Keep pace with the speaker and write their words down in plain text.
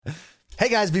Hey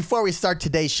guys, before we start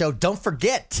today's show, don't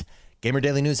forget, Gamer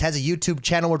Daily News has a YouTube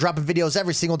channel. We're dropping videos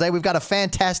every single day. We've got a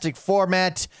fantastic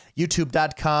format,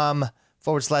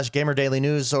 youtube.com/Gamer Daily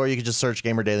News, or you can just search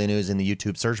Gamer Daily News in the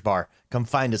YouTube search bar. Come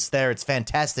find us there. It's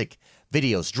fantastic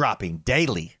videos dropping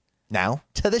daily. Now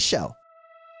to the show.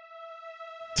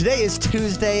 Today is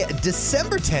Tuesday,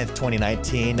 December 10th,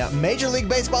 2019. Major League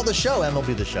Baseball, the show,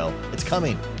 MLB The Show. It's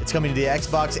coming. It's coming to the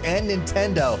Xbox and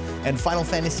Nintendo, and Final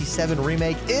Fantasy VII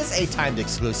Remake is a timed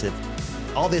exclusive.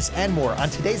 All this and more on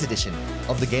today's edition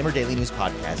of the Gamer Daily News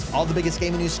Podcast. All the biggest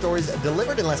gaming news stories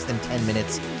delivered in less than 10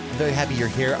 minutes. I'm very happy you're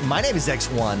here. My name is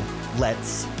X1.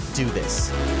 Let's do this.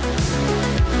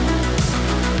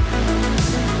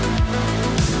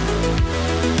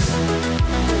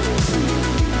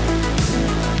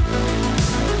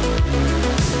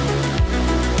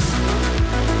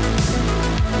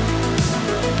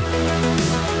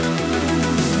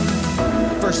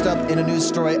 First up in a news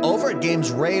story over at Games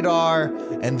Radar,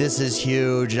 and this is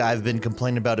huge. I've been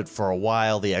complaining about it for a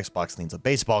while. The Xbox needs a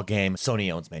baseball game. Sony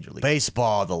owns Major League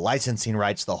Baseball, the licensing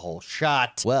rights, the whole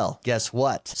shot. Well, guess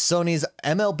what? Sony's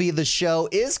MLB The Show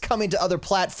is coming to other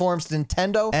platforms.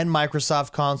 Nintendo and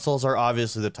Microsoft consoles are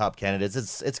obviously the top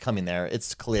candidates. It's coming there.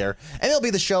 It's clear.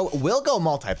 MLB The Show will go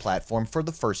multi-platform for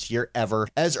the first year ever.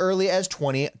 As early as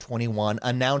 2021,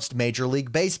 announced Major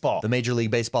League Baseball, the Major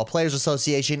League Baseball Players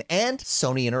Association, and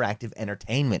Sony Interactive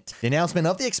Entertainment. The announcement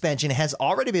of the expansion has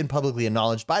already been publicly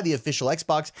acknowledged by the official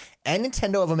Xbox and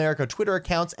Nintendo of America Twitter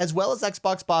accounts, as well as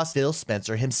Xbox boss Phil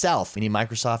Spencer himself, meaning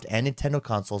Microsoft and Nintendo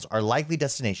consoles are likely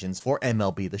destinations for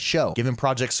MLB The Show. Given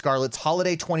Project Scarlet's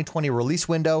holiday 2020 release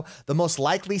window, the most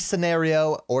likely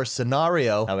scenario,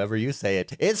 however you say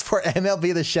it, is for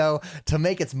MLB The Show to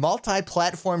make its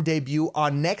multi-platform debut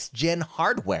on next-gen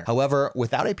hardware. However,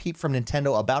 without a peep from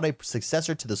Nintendo about a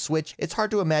successor to the Switch, it's hard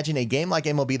to imagine a game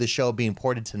like MLB The Show being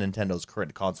ported to Nintendo's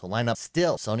current console lineup.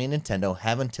 Still, Sony and Nintendo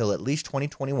have until at least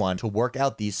 2021 to work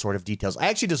out these sort of details. I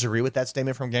actually disagree with that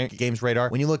statement from Games Radar.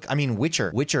 When you look,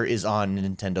 Witcher is on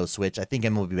Nintendo Switch. I think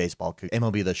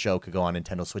MLB The Show could go on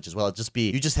Nintendo Switch as well.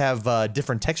 You just have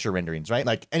different texture renderings,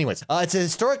 right? Anyways, it's a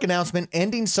historic announcement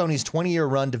ending Sony's 20-year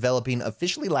run developing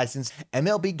officially licensed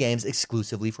MLB games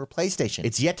exclusively for PlayStation.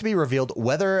 It's yet to be revealed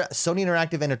whether Sony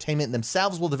Interactive Entertainment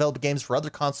themselves will develop games for other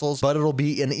consoles, but it'll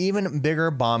be an even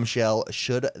bigger bombshell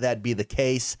should that be the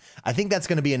case. I think that's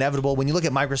going to be inevitable. When you look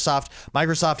at Microsoft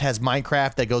has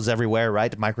Minecraft that goes everywhere,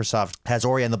 right? Microsoft has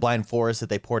Ori and the Blind Forest that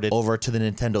they ported over to the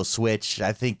Nintendo Switch.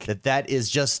 I think that is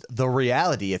just the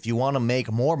reality. If you want to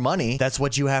make more money, that's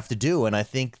what you have to do. And I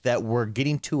think that we're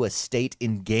getting to a state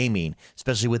in gaming,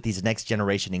 especially with these next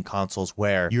generation in consoles,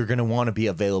 where you're going to want to be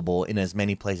available in as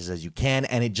many places as you can,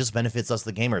 and it just benefits us,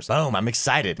 the gamers. Boom, I'm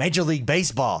excited. Major League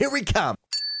Baseball, here we come.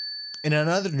 In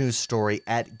another news story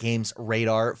at Games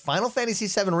Radar, Final Fantasy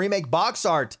VII Remake box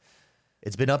art.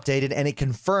 It's been updated, and it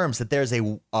confirms that there's a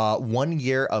 1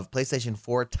 year of PlayStation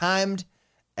 4 timed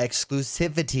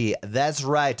exclusivity. That's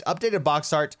right. Updated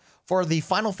box art for the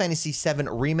Final Fantasy VII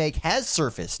Remake has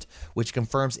surfaced, which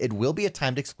confirms it will be a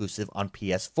timed exclusive on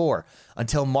PS4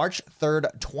 until March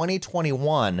 3rd,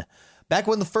 2021. Back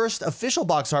when the first official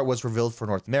box art was revealed for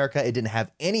North America, it didn't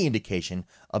have any indication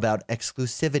about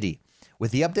exclusivity.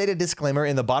 With the updated disclaimer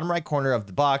in the bottom right corner of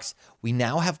the box, we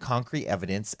now have concrete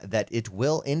evidence that it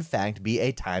will in fact be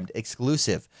a timed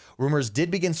exclusive. Rumors did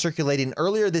begin circulating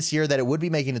earlier this year that it would be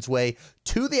making its way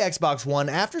to the Xbox One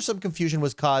after some confusion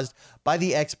was caused by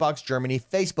the Xbox Germany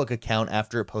Facebook account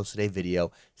after it posted a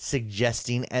video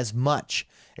suggesting as much.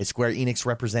 A Square Enix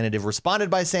representative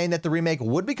responded by saying that the remake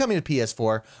would be coming to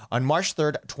PS4 on March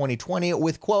 3rd, 2020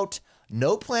 with, quote,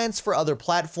 no plans for other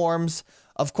platforms.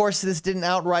 Of course, this didn't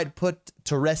outright put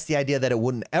to rest the idea that it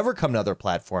wouldn't ever come to other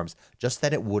platforms, just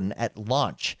that it wouldn't at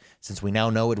launch. Since we now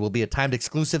know it will be a timed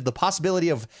exclusive, the possibility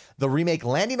of the remake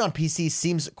landing on PC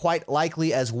seems quite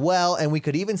likely as well, and we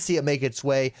could even see it make its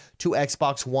way to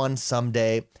Xbox One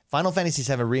someday. Final Fantasy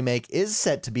VII Remake is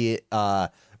set to be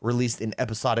released in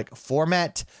episodic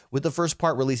format, with the first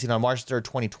part releasing on March 3rd,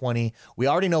 2020. We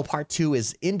already know part 2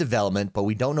 is in development, but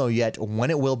we don't know yet when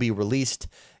it will be released.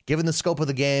 Given the scope of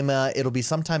the game, it'll be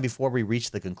sometime before we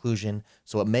reach the conclusion,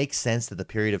 so it makes sense that the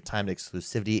period of timed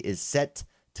exclusivity is set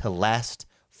to last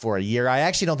for a year. I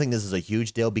actually don't think this is a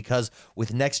huge deal because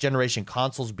with next generation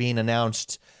consoles being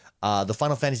announced, the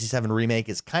Final Fantasy VII Remake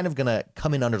is kind of going to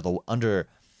come in under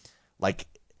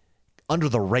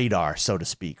the radar, so to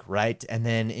speak, right? And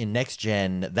then in next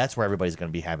gen, that's where everybody's going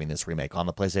to be having this remake on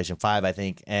the PlayStation 5, I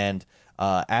think, and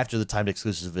after the timed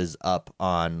exclusive is up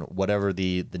on whatever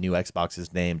the new Xbox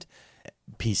is named,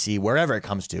 PC, wherever it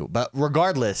comes to. But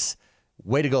regardless,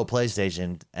 way to go,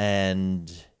 PlayStation.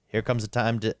 And here comes a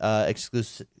timed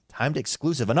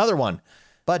exclusive, another one.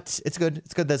 But it's good.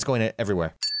 It's good that it's going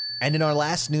everywhere. And in our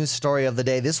last news story of the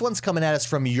day, this one's coming at us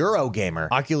from Eurogamer.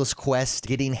 Oculus Quest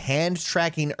getting hand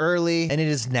tracking early, and it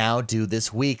is now due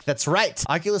this week. That's right.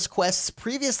 Oculus Quest's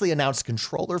previously announced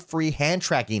controller-free hand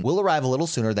tracking will arrive a little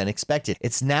sooner than expected.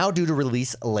 It's now due to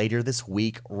release later this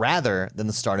week rather than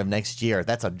the start of next year.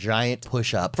 That's a giant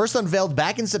push-up. First unveiled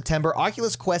back in September,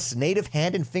 Oculus Quest's native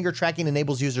hand and finger tracking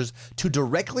enables users to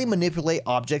directly manipulate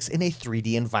objects in a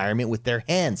 3D environment with their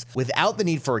hands without the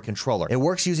need for a controller. It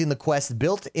works using the Quest's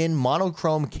built-in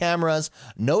monochrome cameras,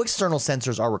 no external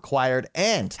sensors are required,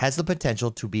 and has the potential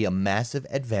to be a massive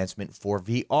advancement for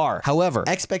VR. However,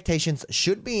 expectations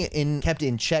should be kept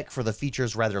in check for the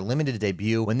feature's rather limited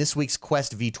debut. When this week's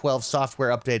Quest V12 software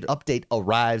update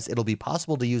arrives, it'll be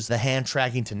possible to use the hand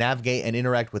tracking to navigate and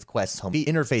interact with Quest's home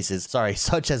interfaces,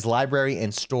 such as library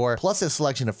and store, plus a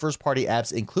selection of first-party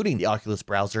apps, including the Oculus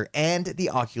browser and the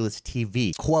Oculus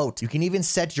TV. Quote, you can even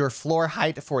set your floor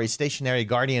height for a stationary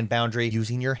Guardian boundary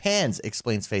using your hands,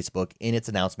 explains Facebook in its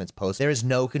announcements post. There is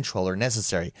no controller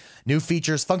necessary. New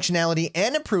features, functionality,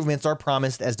 and improvements are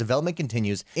promised as development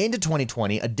continues into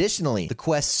 2020. Additionally, the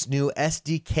Quest's new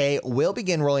SDK will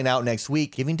begin rolling out next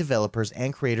week, giving developers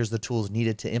and creators the tools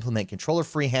needed to implement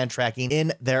controller-free hand tracking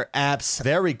in their apps.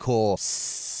 Very cool.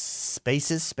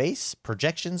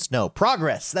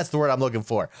 Progress. That's the word I'm looking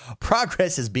for.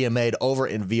 Progress is being made over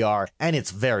in VR, and it's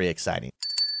very exciting.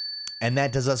 And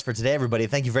that does us for today, everybody.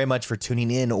 Thank you very much for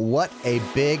tuning in. What a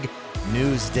big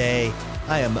news day.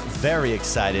 I am very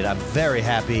excited. I'm very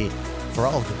happy for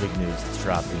all of the big news that's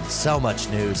dropping. So much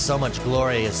news, so much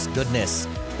glorious goodness.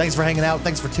 Thanks for hanging out.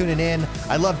 Thanks for tuning in.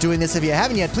 I love doing this. If you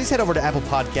haven't yet, please head over to Apple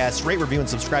Podcasts, rate, review, and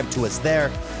subscribe to us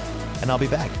there. And I'll be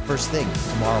back first thing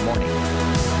tomorrow morning.